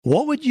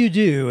What would you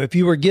do if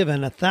you were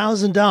given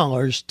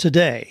 $1,000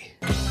 today?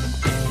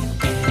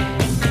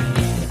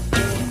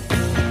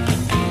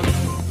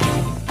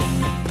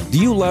 Do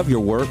you love your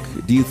work?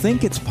 Do you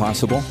think it's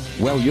possible?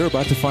 Well, you're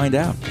about to find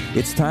out.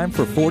 It's time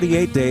for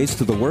 48 Days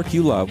to the Work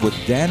You Love with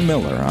Dan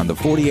Miller on the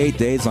 48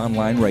 Days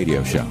Online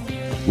Radio Show.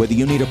 Whether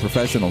you need a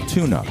professional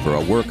tune-up or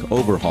a work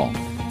overhaul,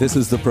 this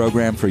is the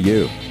program for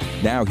you.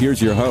 Now, here's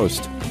your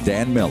host,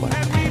 Dan Miller.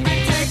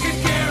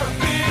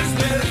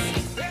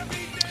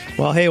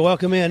 Well, hey,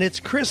 welcome in. It's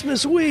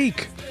Christmas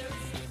week.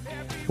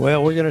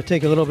 Well, we're going to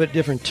take a little bit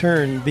different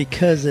turn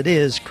because it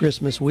is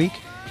Christmas week.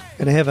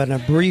 Going to have an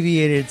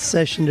abbreviated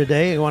session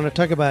today. I want to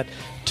talk about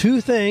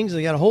two things.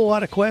 We got a whole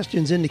lot of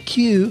questions in the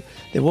queue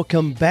that we'll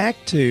come back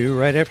to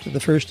right after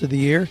the first of the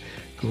year.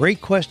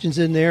 Great questions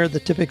in there, the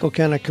typical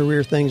kind of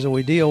career things that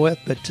we deal with.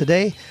 But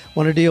today, I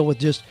want to deal with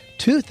just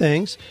two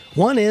things.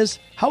 One is,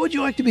 how would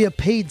you like to be a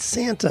paid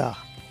Santa?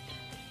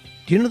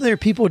 Do you know there are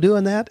people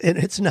doing that? And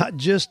it's not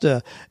just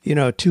a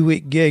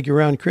 2-week gig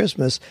around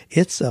Christmas.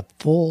 It's a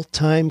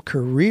full-time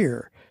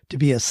career to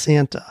be a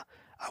Santa.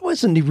 I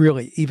wasn't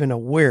really even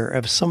aware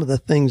of some of the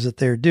things that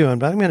they're doing,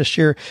 but I'm going to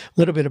share a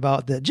little bit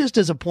about that just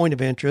as a point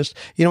of interest.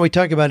 You know, we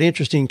talk about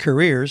interesting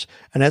careers,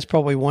 and that's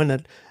probably one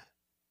that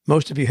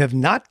most of you have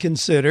not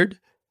considered,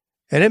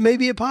 and it may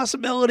be a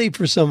possibility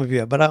for some of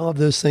you, but I love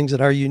those things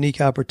that are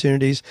unique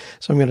opportunities,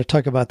 so I'm going to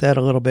talk about that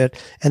a little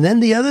bit. And then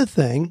the other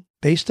thing,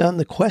 based on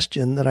the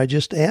question that I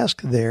just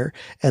asked there,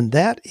 and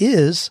that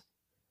is,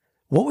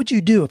 what would you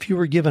do if you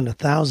were given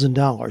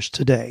 $1,000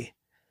 today?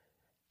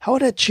 How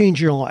would that change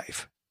your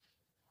life?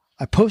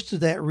 I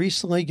posted that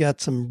recently,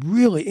 got some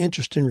really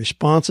interesting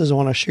responses. I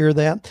want to share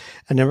that.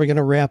 And then we're going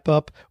to wrap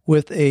up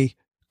with a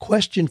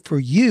question for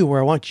you where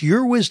I want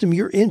your wisdom,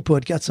 your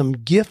input. Got some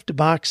gift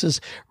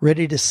boxes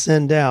ready to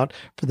send out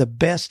for the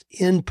best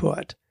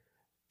input.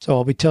 So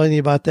I'll be telling you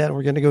about that. And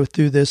we're going to go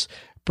through this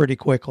pretty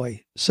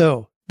quickly.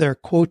 So their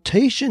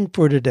quotation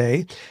for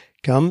today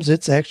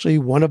it's actually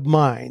one of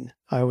mine.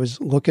 I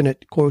was looking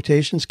at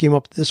quotations, came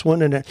up with this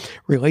one, and it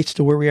relates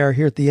to where we are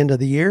here at the end of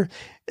the year.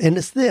 And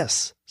it's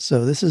this.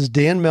 So this is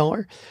Dan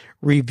Miller.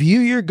 Review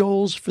your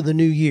goals for the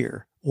new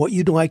year, what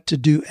you'd like to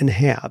do and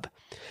have.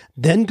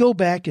 Then go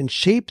back and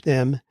shape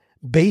them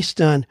based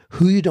on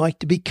who you'd like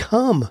to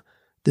become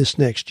this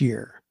next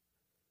year.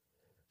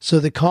 So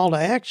the call to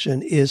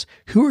action is,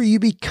 who are you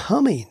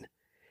becoming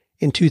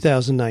in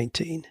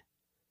 2019?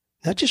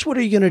 Not just what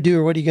are you going to do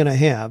or what are you going to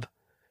have?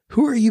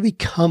 Who are you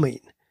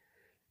becoming?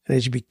 And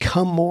as you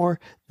become more,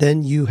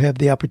 then you have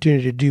the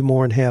opportunity to do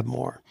more and have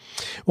more.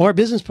 Well, our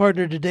business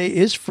partner today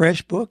is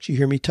FreshBooks. You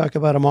hear me talk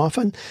about them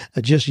often.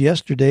 Just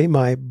yesterday,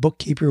 my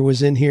bookkeeper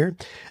was in here.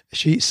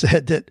 She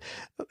said that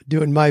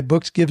doing my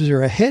books gives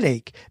her a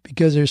headache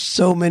because there's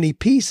so many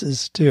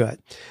pieces to it.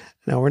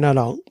 Now, we're not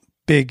a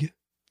big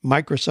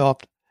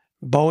Microsoft,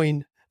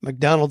 Boeing,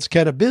 McDonald's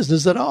kind of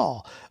business at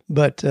all,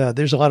 but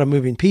there's a lot of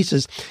moving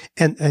pieces.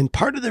 And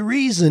part of the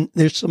reason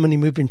there's so many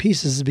moving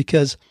pieces is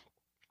because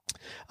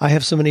I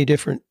have so many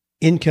different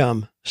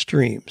income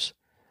streams,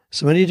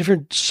 so many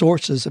different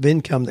sources of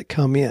income that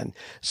come in.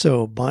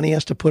 So Bonnie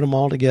has to put them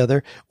all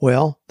together.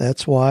 Well,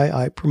 that's why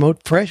I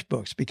promote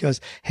FreshBooks,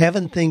 because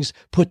having things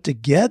put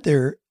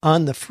together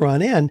on the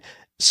front end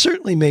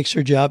certainly makes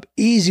her job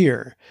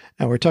easier.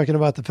 Now, we're talking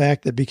about the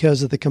fact that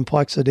because of the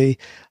complexity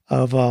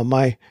of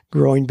my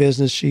growing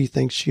business, she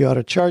thinks she ought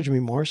to charge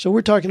me more. So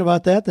we're talking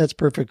about that. That's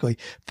perfectly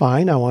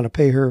fine. I want to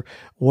pay her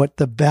what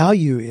the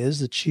value is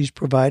that she's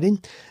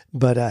providing,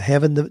 but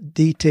having the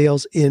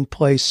details in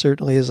place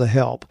certainly is a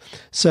help.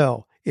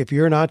 So if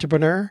you're an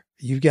entrepreneur,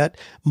 you've got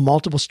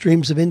multiple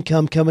streams of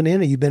income coming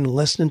in, and you've been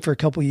listening for a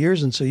couple of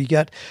years, and so you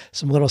got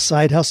some little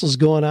side hustles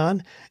going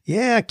on.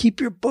 Yeah,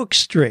 keep your books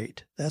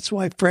straight. That's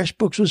why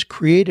FreshBooks was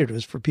created. It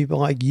was for people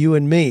like you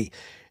and me.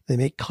 They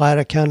make cloud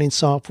accounting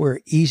software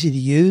easy to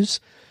use,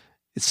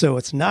 so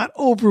it's not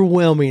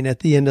overwhelming at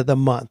the end of the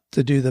month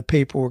to do the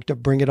paperwork, to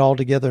bring it all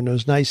together in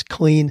those nice,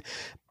 clean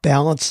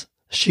balance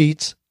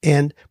sheets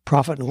and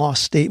profit and loss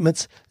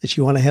statements that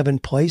you want to have in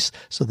place.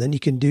 So then you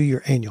can do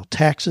your annual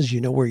taxes.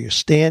 You know where you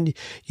stand.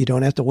 You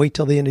don't have to wait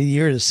till the end of the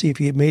year to see if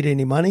you made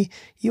any money.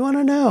 You want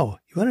to know.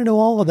 You want to know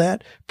all of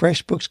that.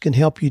 FreshBooks can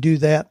help you do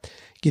that.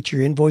 Get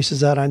your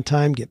invoices out on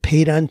time. Get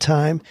paid on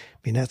time. I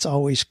mean, that's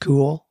always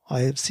cool.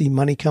 I see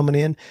money coming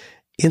in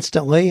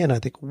instantly, and I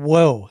think,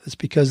 whoa, it's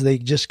because they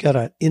just got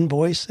an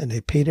invoice and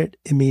they paid it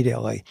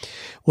immediately.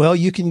 Well,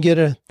 you can get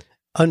a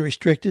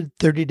unrestricted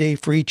 30-day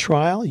free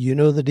trial. You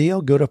know the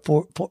deal. Go to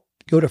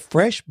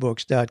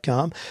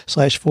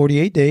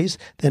freshbooks.com/48 days,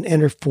 then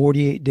enter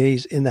 48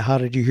 days in the How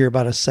Did You Hear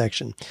About Us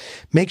section.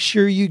 Make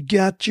sure you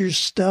got your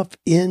stuff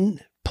in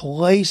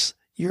place.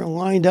 You're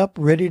lined up,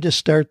 ready to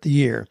start the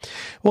year.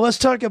 Well, let's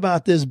talk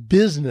about this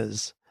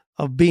business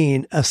of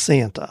being a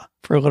Santa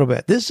for a little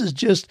bit. This is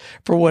just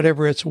for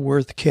whatever it's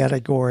worth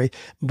category,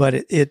 but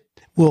it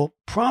will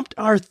prompt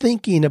our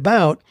thinking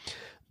about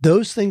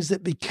those things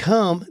that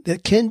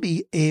can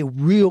be a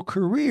real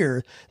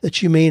career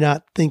that you may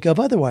not think of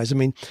otherwise. I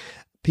mean,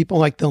 people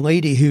like the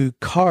lady who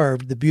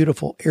carved the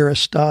beautiful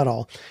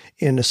Aristotle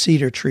in a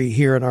cedar tree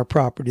here on our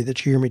property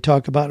that you hear me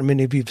talk about, and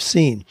many of you have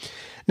seen.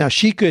 Now,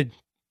 she could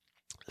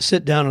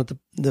sit down at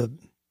the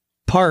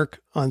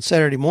park on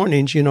Saturday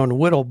mornings, and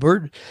whittle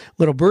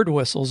little bird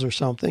whistles or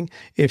something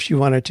if she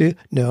wanted to.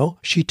 No,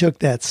 she took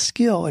that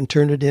skill and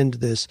turned it into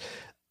this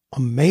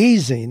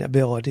amazing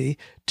ability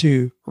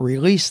to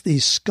release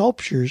these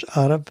sculptures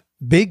out of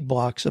big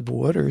blocks of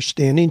wood or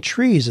standing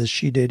trees, as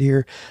she did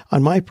here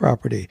on my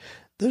property.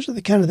 Those are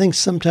the kind of things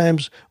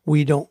sometimes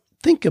we don't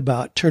think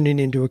about turning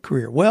into a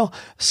career. Well,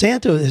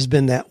 Santa has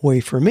been that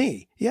way for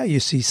me. Yeah, you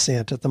see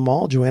Santa at the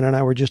mall. Joanna and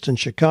I were just in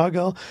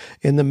Chicago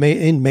in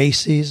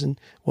Macy's and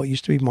what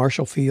used to be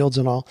Marshall Fields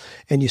and all.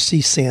 And you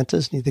see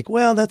Santas and you think,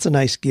 well, that's a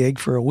nice gig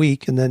for a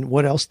week. And then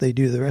what else they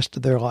do the rest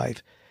of their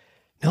life?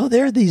 No,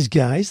 there are these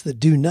guys that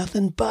do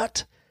nothing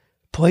but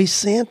play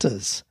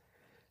Santas.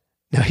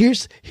 Now,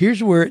 here's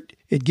where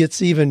it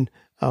gets even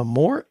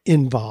more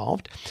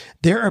involved.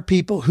 There are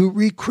people who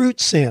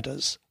recruit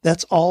Santas.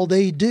 That's all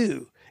they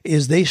do,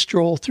 is they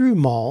stroll through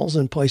malls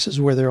and places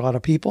where there are a lot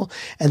of people,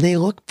 and they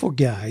look for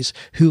guys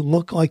who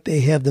look like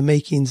they have the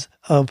makings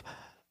of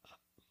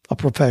a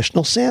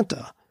professional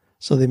Santa.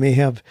 So they may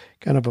have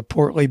kind of a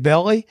portly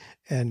belly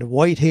and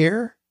white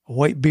hair, a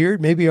white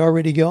beard, maybe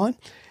already gone.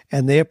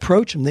 And they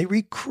approach them. They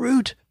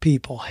recruit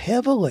people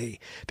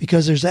heavily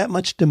because there's that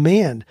much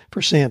demand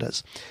for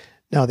Santas.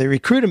 Now, they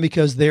recruit them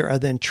because there are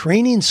then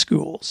training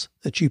schools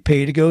that you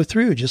pay to go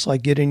through, just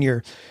like getting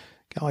your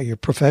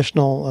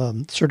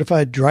professional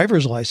certified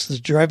driver's license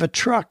to drive a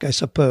truck, I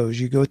suppose.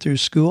 You go through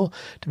school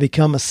to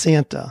become a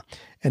Santa.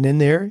 And in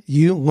there,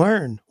 you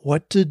learn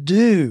what to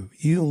do.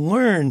 You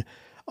learn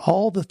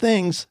all the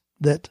things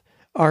that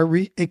are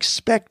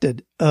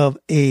expected of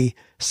a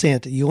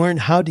Santa. You learn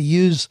how to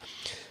use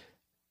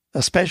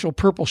a special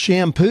purple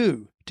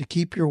shampoo to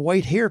keep your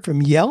white hair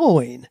from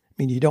yellowing. I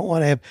mean, you don't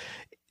want to have,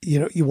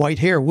 your white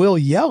hair will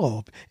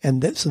yellow.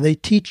 And so they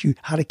teach you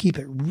how to keep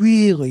it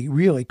really,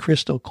 really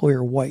crystal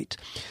clear white.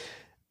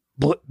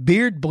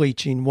 Beard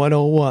bleaching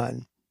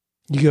 101,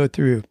 you go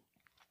through.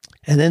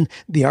 And then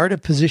the art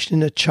of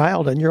positioning a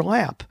child on your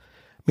lap.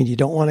 I mean, you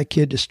don't want a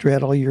kid to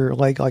straddle your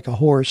leg like a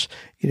horse.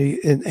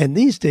 And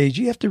these days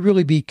you have to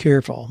really be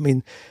careful. I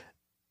mean,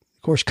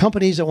 of course,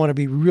 companies that want to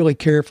be really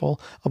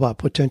careful about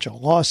potential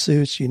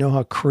lawsuits, you know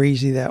how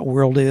crazy that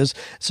world is.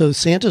 So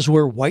Santas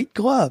wear white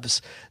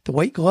gloves. The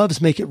white gloves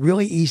make it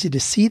really easy to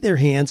see their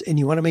hands, and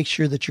you want to make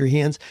sure that your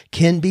hands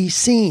can be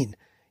seen.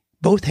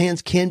 Both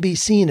hands can be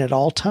seen at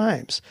all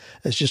times.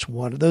 It's just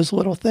one of those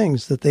little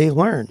things that they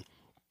learn.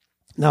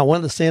 Now, one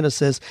of the Santas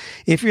says,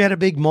 if you're at a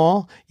big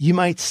mall, you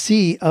might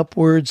see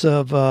upwards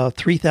of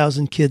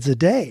 3,000 kids a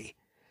day.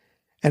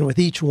 And with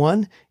each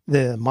one,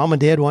 the mom and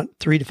dad want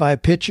 3 to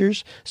 5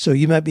 pictures. So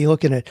you might be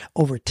looking at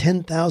over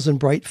 10,000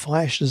 bright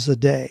flashes a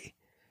day.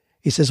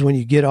 He says, when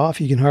you get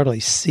off, you can hardly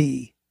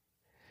see.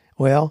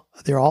 Well,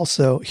 they're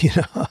also,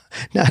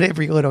 not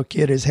every little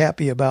kid is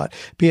happy about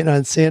being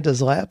on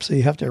Santa's lap. So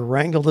you have to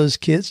wrangle those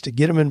kids to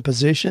get them in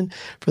position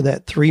for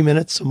that 3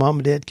 minutes so mom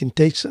and dad can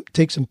take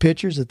some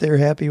pictures that they're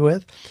happy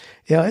with.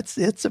 Yeah,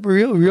 it's a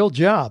real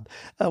job.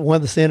 One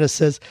of the Santas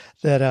says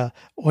that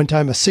one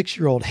time a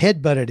 6-year-old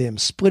headbutted him,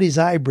 split his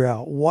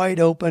eyebrow wide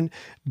open,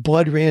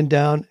 blood ran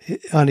down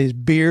on his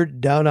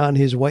beard, down on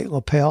his white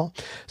lapel.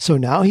 So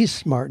now he's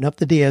smart enough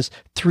that he has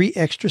 3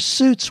 extra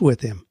suits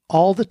with him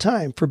all the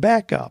time for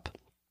backup.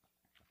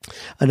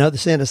 Another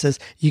Santa says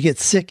you get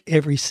sick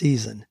every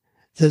season.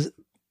 Says,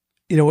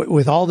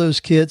 with all those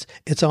kids,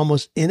 it's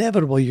almost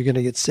inevitable you're going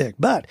to get sick.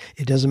 But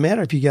it doesn't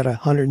matter if you got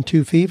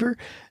 102 fever.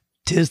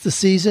 'Tis the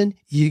season,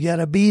 you got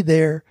to be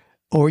there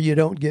or you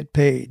don't get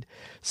paid.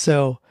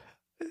 So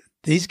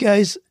these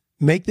guys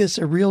make this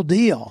a real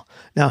deal.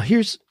 Now,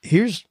 here's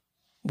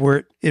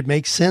where it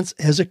makes sense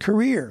as a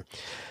career.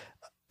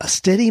 A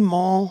steady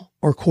mall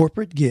or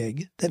corporate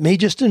gig that may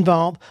just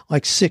involve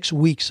like 6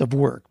 weeks of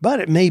work, but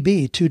it may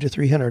be 200 to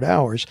 300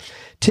 hours,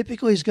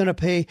 typically is going to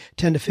pay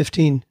 $10,000 to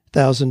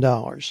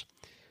 $15,000.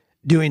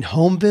 Doing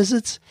home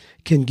visits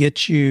can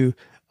get you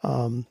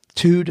 $200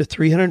 to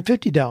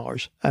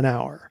 $350 an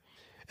hour.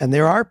 And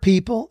there are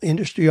people,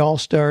 industry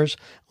all-stars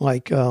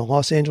like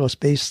Los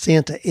Angeles-based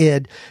Santa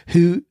Ed,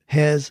 who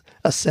has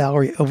a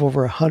salary of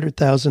over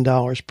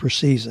 $100,000 per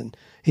season.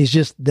 He's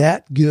just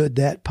that good,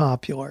 that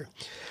popular.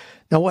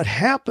 Now, what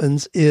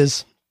happens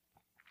is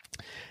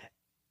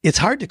it's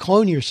hard to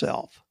clone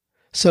yourself.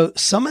 So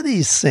some of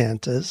these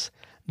Santas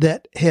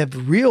that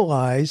have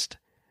realized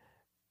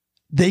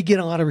they get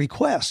a lot of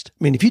requests.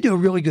 I mean, if you do a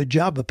really good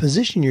job of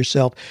positioning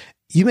yourself,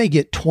 you may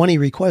get 20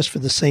 requests for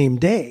the same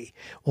day.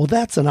 Well,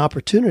 that's an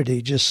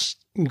opportunity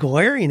just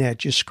glaring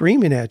at you,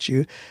 screaming at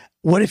you.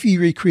 What if you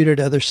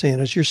recruited other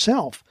Santas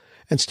yourself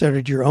and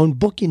started your own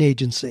booking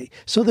agency?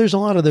 So there's a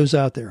lot of those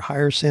out there.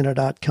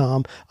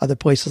 HireSanta.com, other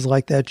places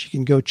like that. You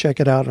can go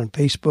check it out on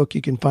Facebook. You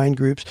can find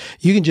groups.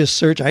 You can just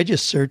search. I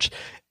just searched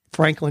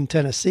Franklin,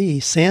 Tennessee,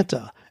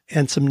 Santa,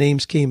 and some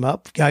names came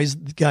up. Guys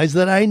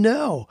that I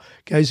know,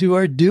 guys who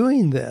are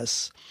doing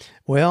this.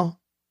 Well,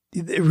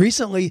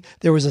 recently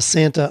there was a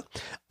Santa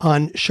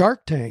on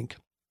Shark Tank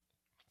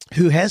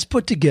who has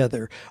put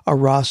together a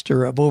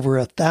roster of over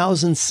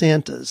 1,000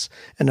 Santas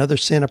and other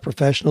Santa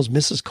professionals,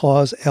 Mrs.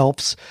 Claus,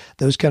 elves,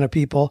 those kind of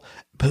people.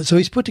 So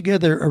he's put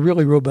together a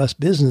really robust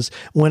business,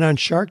 went on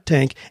Shark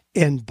Tank,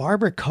 and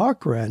Barbara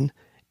Corcoran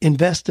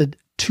invested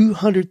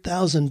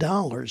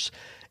 $200,000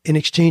 in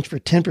exchange for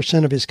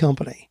 10% of his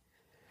company.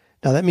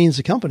 Now, that means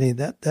the company,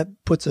 that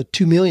puts a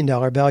 $2 million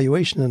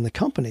valuation in the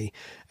company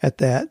at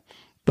that.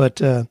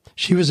 But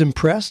she was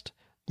impressed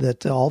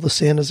that all the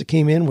Santas that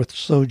came in were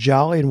so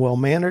jolly and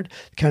well-mannered,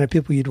 the kind of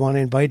people you'd want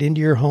to invite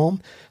into your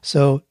home.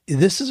 So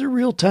this is a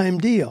real-time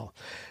deal.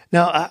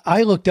 Now,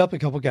 I looked up a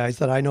couple guys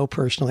that I know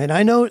personally, and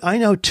I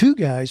know two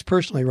guys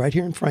personally right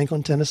here in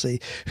Franklin, Tennessee,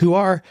 who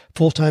are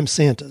full-time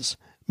Santas.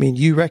 I mean,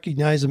 you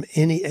recognize them,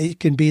 it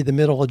can be the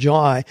middle of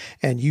July,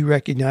 and you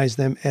recognize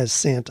them as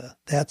Santa.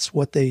 That's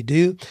what they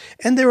do.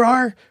 And there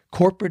are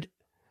corporate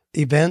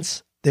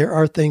events. There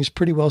are things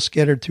pretty well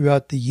scattered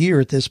throughout the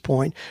year at this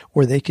point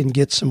where they can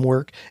get some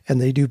work,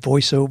 and they do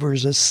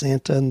voiceovers as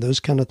Santa and those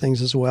kind of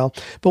things as well.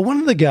 But one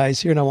of the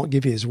guys here, and I won't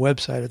give you his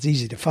website, it's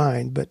easy to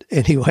find, but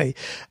anyway,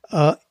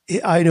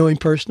 I know him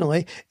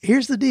personally.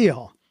 Here's the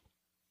deal.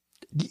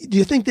 Do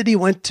you think that he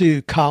went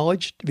to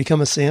college to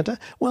become a Santa?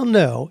 Well,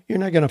 no, you're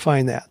not going to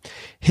find that.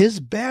 His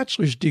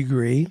bachelor's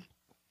degree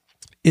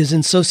is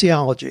in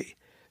sociology.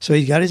 So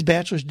he got his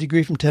bachelor's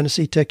degree from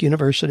Tennessee Tech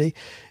University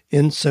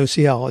in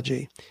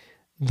sociology.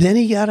 Then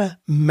he got a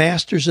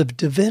master's of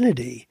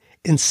divinity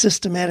in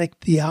systematic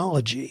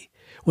theology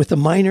with a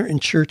minor in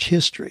church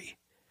history.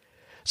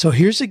 So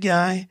here's a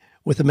guy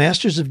with a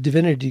master's of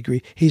divinity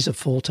degree. He's a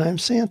full-time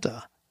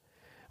Santa.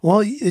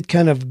 Well, it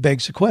kind of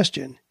begs the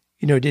question,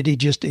 did he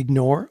just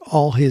ignore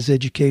all his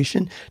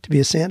education to be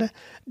a Santa?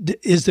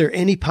 Is there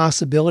any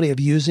possibility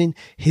of using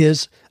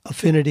his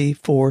affinity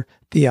for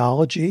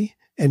theology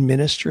and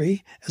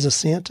ministry as a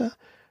Santa?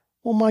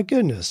 Well, my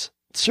goodness.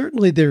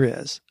 Certainly there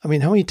is. I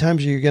mean, how many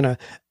times are you going to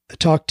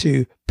talk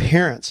to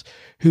parents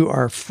who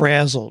are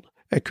frazzled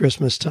at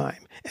Christmas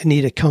time and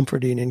need a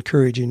comforting,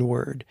 encouraging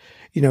word?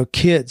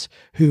 Kids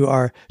who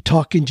are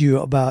talking to you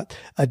about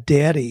a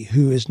daddy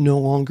who is no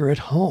longer at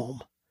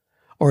home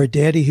or a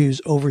daddy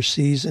who's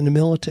overseas in the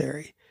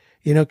military.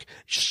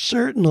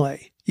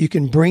 Certainly you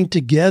can bring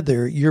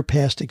together your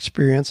past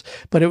experience,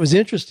 but it was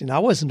interesting. I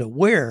wasn't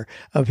aware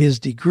of his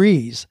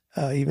degrees,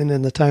 even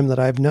in the time that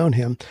I've known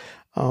him.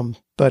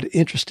 But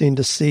interesting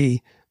to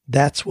see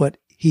that's what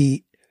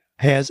he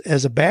has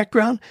as a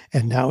background,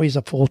 and now he's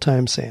a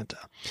full-time Santa.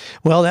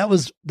 Well, that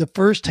was the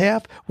first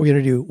half. We're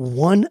going to do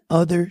one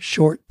other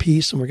short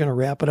piece, and we're going to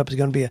wrap it up. It's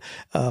going to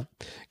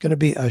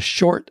be a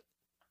short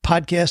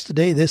podcast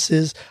today. This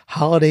is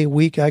holiday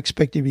week. I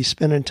expect to be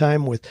spending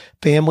time with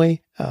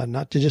family,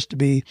 not to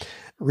be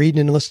reading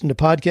and listening to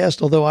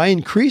podcasts, although I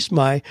increase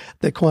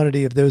the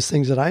quantity of those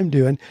things that I'm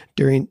doing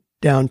during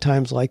down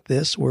times like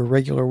this where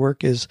regular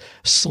work is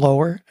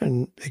slower,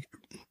 and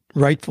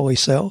rightfully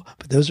so,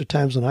 but those are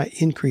times when I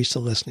increase the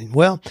listening.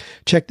 Well,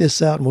 check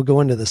this out, and we'll go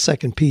into the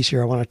second piece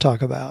here I want to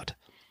talk about.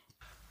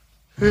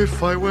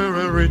 If I were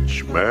a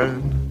rich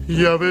man,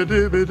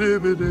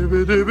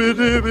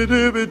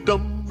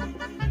 yabba-dibba-dibba-dibba-dibba-dibba-dibba-dum,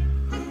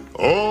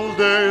 all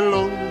day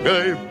long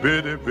I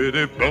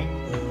biddy-biddy-bum.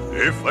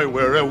 If I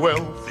were a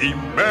wealthy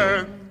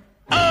man,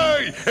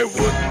 I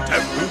wouldn't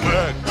have to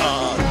work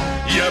hard.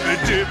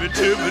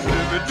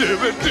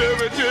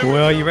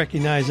 Well, you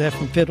recognize that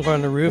from Fiddler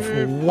on the Roof,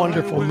 a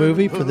wonderful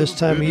movie for this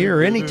time of year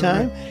or any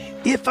time.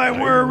 If I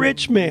were a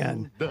rich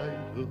man,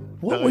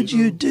 what would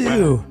you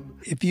do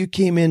if you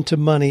came into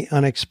money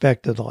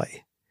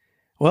unexpectedly?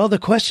 Well, the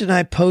question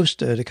I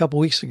posted a couple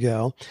weeks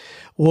ago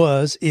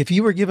was, if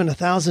you were given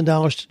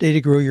 $1,000 today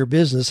to grow your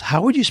business,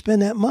 how would you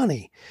spend that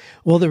money?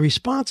 Well, the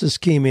responses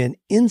came in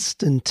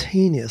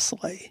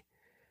instantaneously.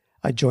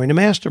 I'd join a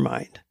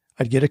mastermind.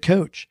 I'd get a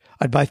coach.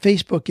 I'd buy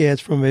Facebook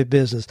ads from my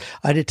business.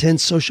 I'd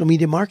attend Social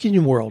Media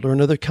Marketing World or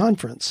another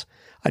conference.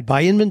 I'd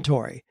buy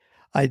inventory.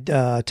 I'd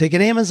take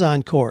an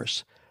Amazon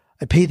course.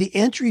 I'd pay the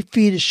entry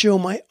fee to show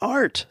my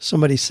art,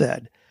 somebody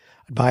said.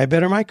 I'd buy a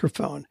better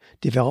microphone,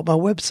 develop my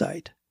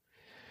website.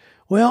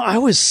 Well, I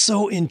was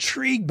so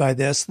intrigued by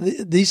this.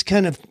 These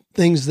kind of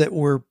things that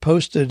were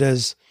posted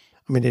as,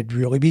 it'd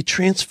really be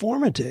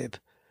transformative.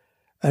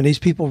 And these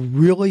people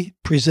really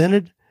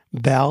presented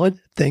valid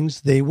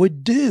things they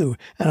would do.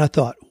 And I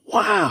thought,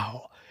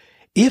 wow,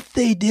 if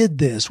they did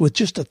this with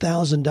just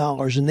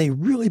 $1,000 and they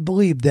really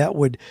believed that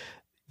would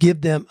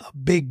give them a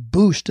big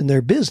boost in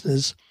their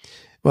business,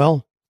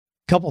 well,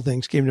 a couple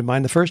things came to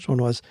mind. The first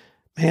one was,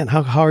 man,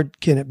 how hard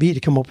can it be to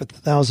come up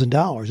with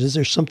 $1,000? Is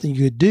there something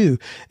you could do,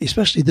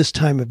 especially this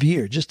time of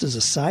year, just as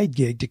a side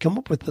gig, to come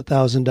up with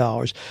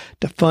 $1,000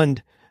 to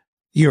fund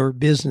your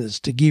business,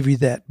 to give you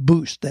that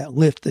boost, that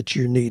lift that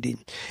you're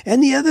needing?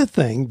 And the other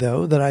thing,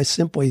 though, that I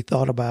simply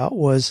thought about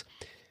was,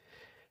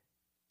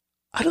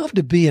 I'd love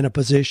to be in a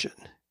position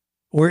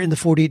where in the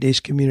 48 Days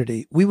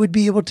community, we would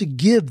be able to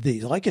give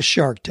these, like a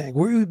Shark Tank,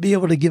 where we would be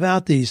able to give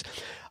out these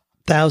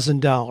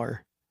 $1,000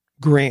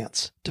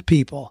 grants to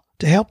people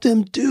to help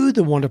them do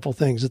the wonderful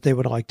things that they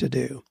would like to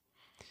do.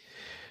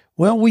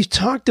 Well, we've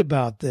talked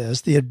about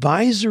this. The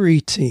advisory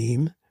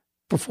team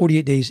for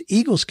 48 Days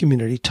Eagles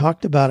Community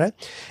talked about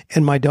it,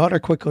 and my daughter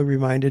quickly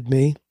reminded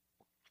me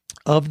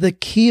of the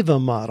Kiva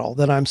model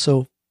that I'm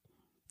so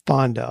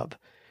fond of.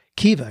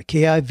 Kiva,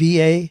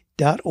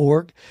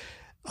 KIVA.org.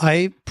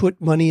 I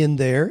put money in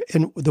there,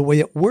 and the way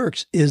it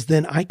works is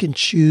then I can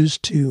choose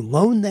to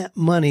loan that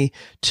money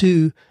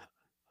to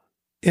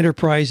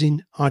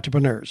enterprising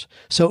entrepreneurs.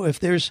 So if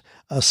there's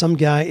some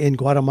guy in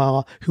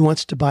Guatemala who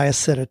wants to buy a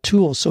set of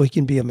tools so he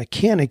can be a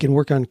mechanic and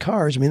work on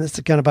cars, I mean, that's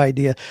the kind of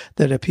idea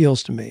that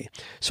appeals to me.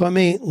 So I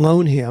may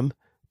loan him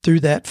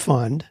through that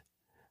fund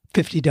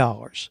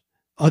 $50.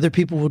 Other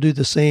people will do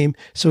the same.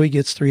 So he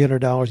gets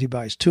 $300. He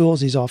buys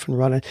tools. He's off and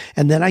running.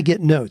 And then I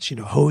get notes.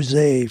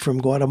 Jose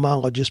from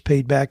Guatemala just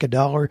paid back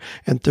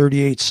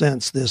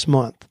 $1.38 this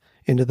month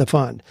into the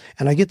fund.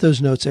 And I get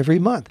those notes every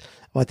month.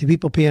 Well, the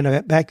people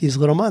paying back these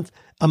little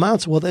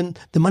amounts, well, then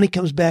the money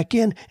comes back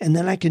in, and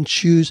then I can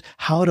choose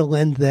how to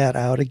lend that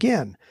out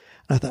again.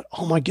 And I thought,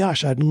 oh my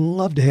gosh, I'd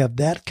love to have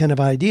that kind of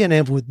idea.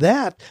 And with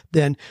that,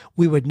 then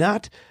we would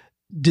not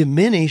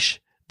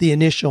diminish the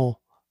initial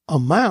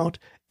amount.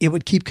 It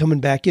would keep coming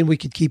back in. We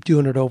could keep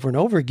doing it over and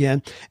over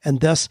again, and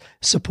thus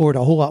support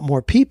a whole lot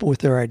more people with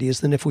their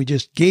ideas than if we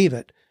just gave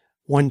it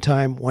one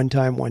time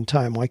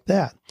like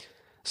that.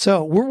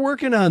 So we're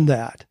working on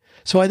that.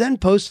 So I then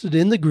posted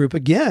in the group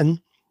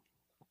again,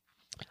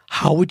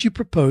 how would you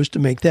propose to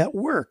make that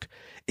work?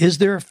 Is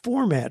there a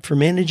format for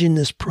managing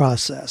this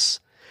process?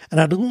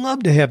 And I'd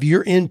love to have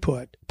your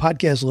input,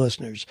 podcast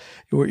listeners.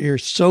 You're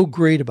so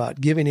great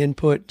about giving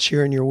input,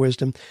 sharing your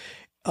wisdom.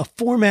 A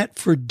format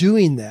for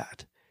doing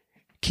that.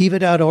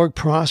 Kiva.org,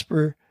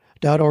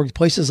 Prosper.org,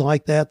 places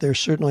like that. There's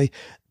certainly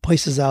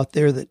places out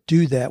there that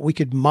do that. We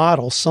could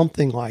model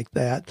something like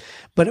that,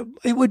 but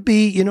it would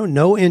be,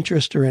 no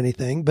interest or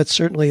anything, but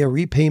certainly a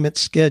repayment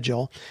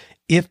schedule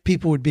if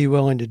people would be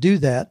willing to do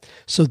that.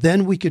 So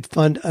then we could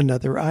fund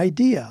another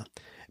idea.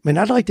 I mean,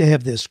 I'd like to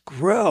have this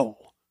grow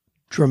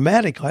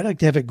dramatically. I'd like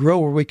to have it grow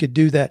where we could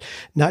do that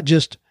not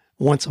just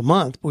once a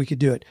month, but we could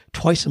do it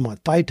twice a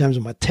month, 5 times a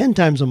month, 10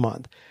 times a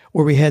month,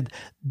 where we had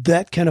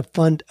that kind of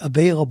fund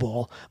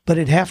available, but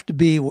it'd have to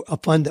be a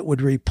fund that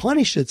would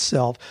replenish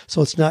itself.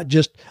 So it's not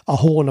just a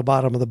hole in the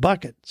bottom of the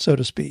bucket, so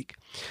to speak.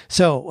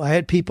 So I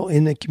had people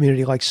in the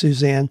community like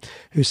Suzanne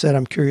who said,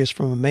 I'm curious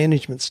from a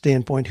management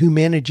standpoint, who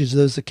manages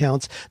those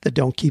accounts that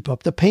don't keep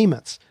up the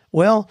payments?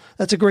 Well,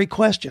 that's a great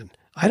question.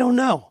 I don't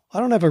know. I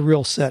don't have a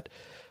real set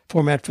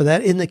format for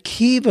that. In the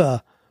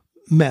Kiva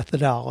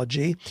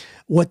methodology,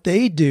 what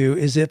they do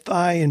is if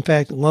I, in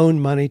fact,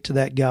 loan money to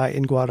that guy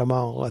in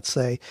Guatemala, let's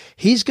say,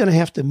 he's going to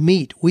have to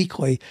meet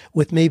weekly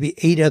with maybe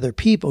 8 other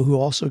people who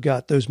also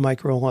got those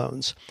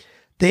microloans.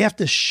 They have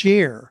to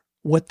share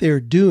what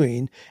they're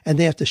doing, and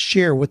they have to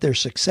share what their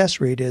success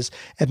rate is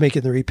at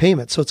making the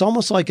repayment. So it's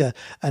almost like an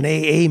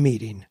AA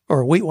meeting or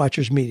a Weight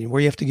Watchers meeting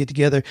where you have to get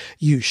together,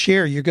 you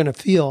share, you're going to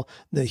feel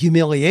the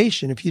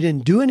humiliation if you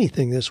didn't do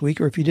anything this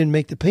week or if you didn't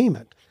make the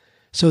payment.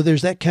 So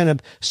there's that kind of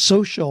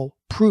social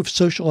proof,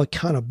 social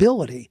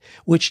accountability,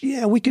 which,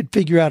 we could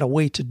figure out a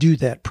way to do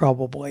that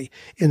probably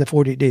in the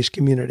 48 Days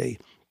community.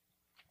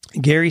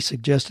 Gary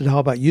suggested, how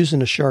about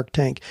using a Shark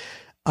Tank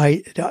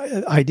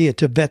idea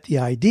to vet the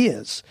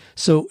ideas?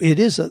 So it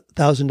is a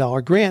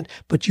 $1,000 grant,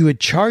 but you would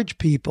charge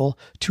people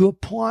to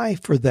apply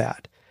for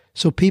that.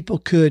 So people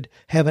could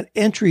have an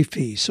entry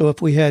fee. So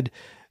if we had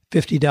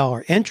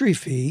 $50 entry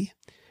fee,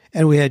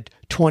 and we had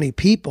 20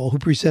 people who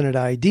presented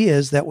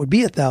ideas, that would be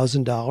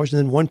 $1,000, and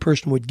then one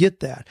person would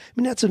get that. I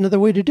mean, that's another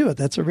way to do it.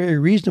 That's a very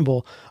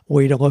reasonable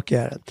way to look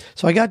at it.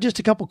 So I got just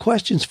a couple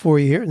questions for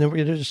you here, and then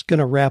we're just going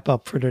to wrap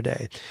up for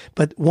today.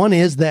 But one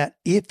is that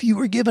if you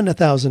were given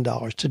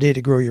 $1,000 today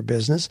to grow your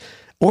business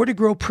or to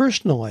grow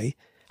personally,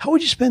 how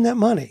would you spend that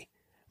money?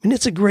 I mean,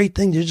 it's a great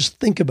thing to just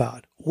think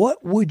about.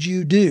 What would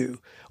you do?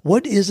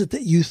 What is it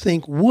that you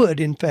think would,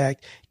 in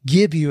fact,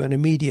 give you an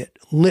immediate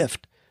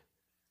lift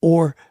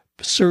or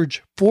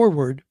surge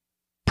forward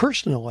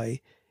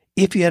personally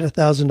if you had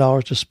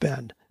 $1,000 to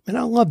spend? And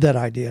I love that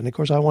idea. And of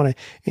course, I want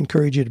to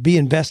encourage you to be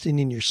investing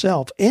in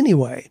yourself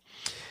anyway.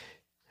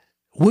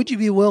 Would you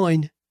be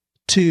willing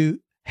to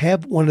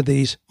have one of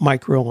these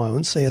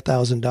microloans, say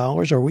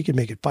 $1,000, or we could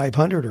make it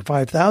 $500 or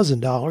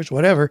 $5,000,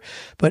 whatever,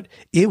 but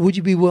would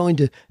you be willing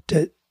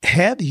to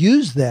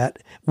use that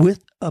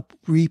with a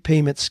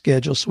repayment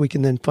schedule so we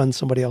can then fund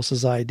somebody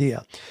else's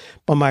idea?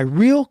 But my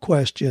real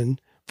question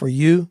for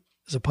you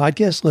as a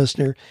podcast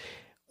listener,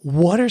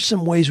 what are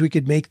some ways we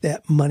could make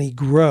that money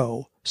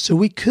grow so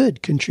we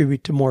could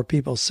contribute to more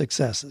people's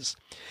successes?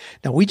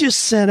 Now, we just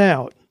sent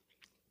out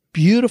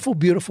beautiful,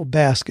 beautiful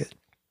basket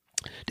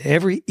to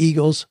every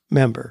Eagles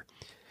member.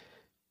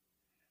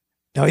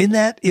 Now, in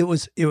that, it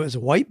was a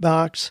white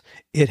box.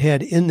 It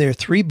had in there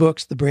 3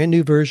 books, the brand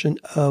new version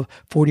of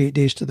 48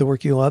 Days to the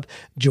Work You Love,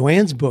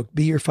 Joanne's book,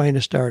 Be Your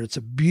Finest Art. It's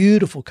a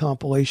beautiful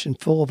compilation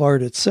full of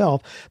art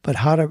itself, but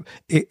how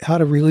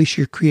to release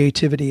your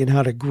creativity and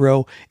how to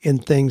grow in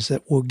things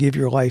that will give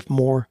your life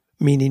more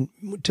meaning,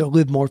 to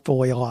live more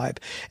fully alive.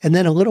 And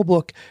then a little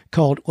book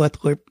called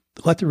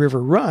Let the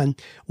River Run,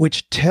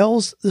 which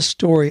tells the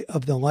story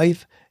of the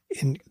life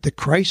in the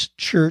Christ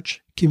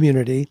Church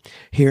community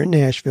here in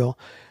Nashville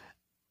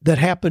that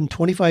happened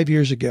 25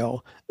 years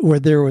ago, where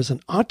there was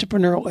an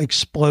entrepreneurial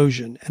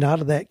explosion. And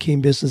out of that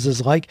came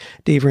businesses like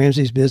Dave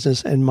Ramsey's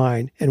business and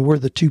mine. And we're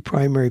the two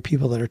primary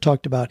people that are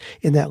talked about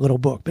in that little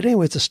book. But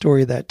anyway, it's a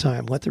story of that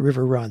time, Let the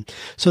River Run.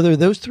 So there are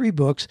those 3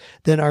 books.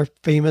 Then our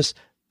famous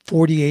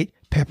 48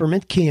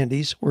 peppermint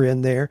candies were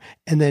in there.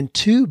 And then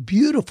 2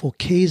 beautiful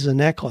Keza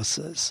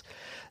necklaces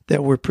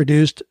that were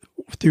produced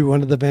through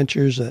one of the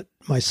ventures that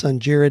my son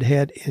Jared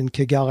had in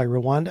Kigali,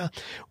 Rwanda,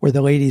 where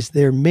the ladies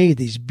there made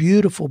these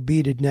beautiful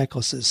beaded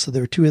necklaces. So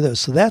there were 2 of those.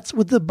 So that's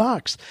with the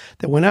box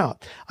that went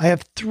out. I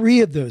have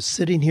 3 of those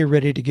sitting here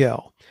ready to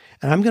go.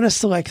 And I'm going to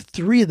select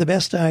 3 of the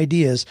best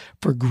ideas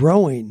for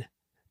growing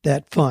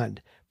that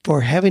fund,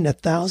 for having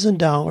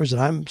 $1,000 that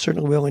I'm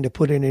certainly willing to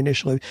put in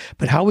initially,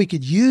 but how we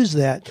could use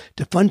that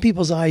to fund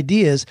people's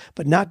ideas,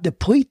 but not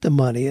deplete the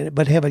money,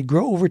 but have it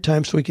grow over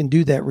time so we can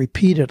do that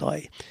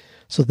repeatedly.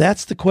 So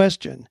that's the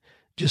question.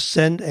 Just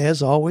send,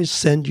 as always,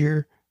 send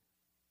your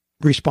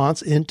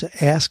response in to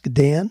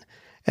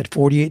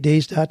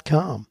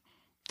askdan@48days.com.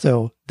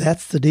 So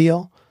that's the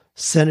deal.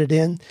 Send it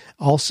in.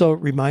 Also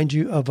remind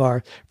you of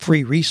our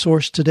free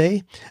resource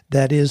today.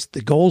 That is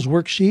the goals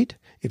worksheet.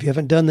 If you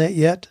haven't done that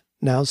yet,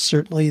 now's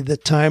certainly the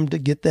time to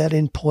get that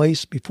in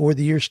place before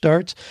the year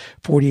starts.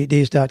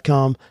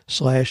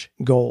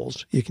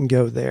 48days.com/goals. You can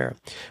go there.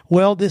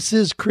 Well, this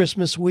is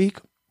Christmas week.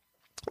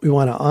 We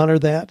want to honor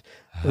that.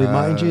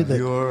 Remind you that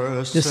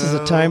this is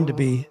a time to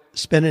be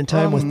spending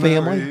time with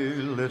family,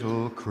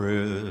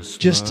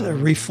 just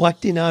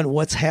reflecting on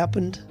what's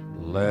happened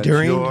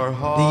during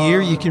the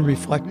year. You can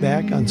reflect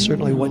back on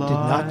certainly what did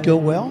not go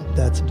well.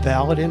 That's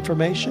valid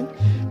information.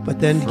 But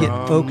then get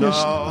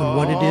focused on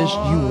what it is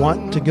you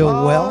want to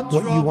go well,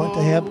 what you want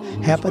to have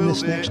happen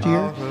this next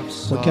year,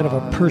 what kind of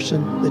a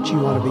person that you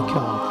want to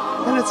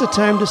become. And it's a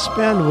time to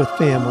spend with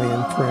family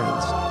and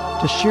friends,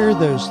 to share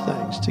those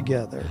things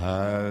together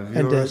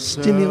and to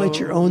stimulate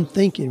your own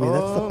thinking. I mean,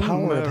 that's the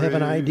power of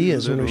having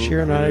ideas. When we share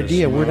an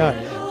idea, we're not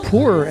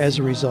poorer as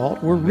a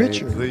result, we're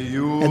richer.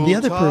 And the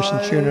other person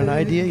sharing an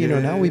idea,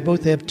 now we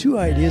both have 2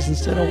 ideas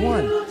instead of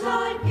 1.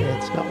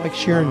 It's not like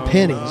sharing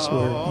pennies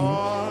where you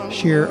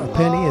share a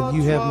penny and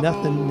you have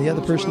nothing and the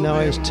other person now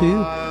has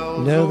 2.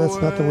 No,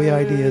 that's not the way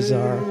ideas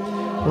are.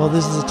 Well,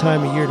 this is a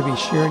time of year to be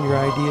sharing your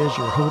ideas,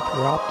 your hope,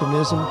 your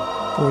optimism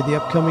for the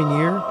upcoming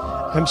year.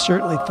 I'm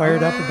certainly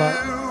fired up about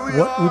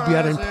what we've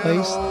got in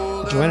place.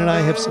 Joanne and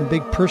I have some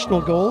big personal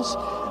goals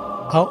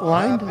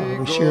outlined.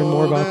 We'll be sharing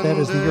more about that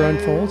as the year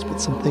unfolds, but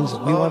some things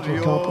that we want to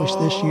accomplish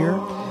this year,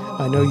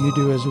 I know you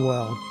do as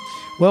well.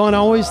 Well, and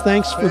always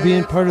thanks for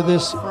being part of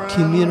this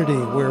community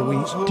where we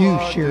do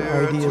share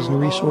ideas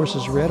and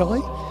resources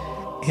readily,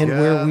 and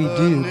where we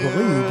do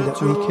believe that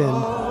we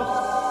can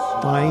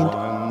find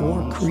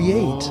or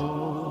create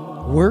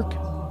work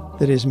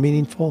that is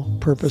meaningful,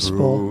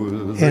 purposeful,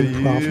 and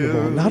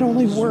profitable. Not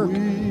only work,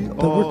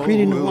 but we're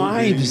creating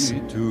lives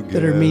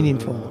that are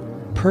meaningful,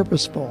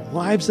 purposeful,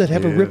 lives that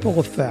have a ripple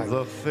effect,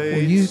 where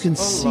you can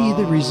see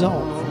the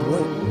result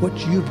of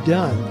what you've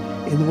done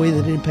in the way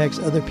that it impacts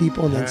other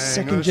people and then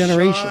second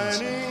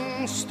generations.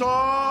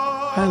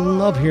 I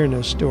love hearing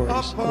those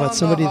stories about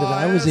somebody that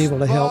I was able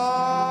to help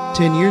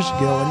 10 years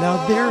ago, and now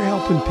they're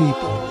helping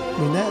people. I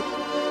mean,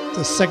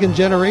 the second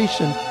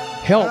generation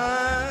help.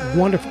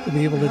 Wonderful to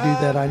be able to do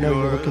that. I know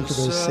you're looking for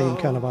those same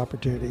kind of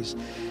opportunities.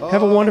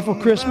 Have a wonderful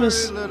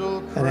Christmas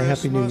and a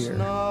Happy New Year.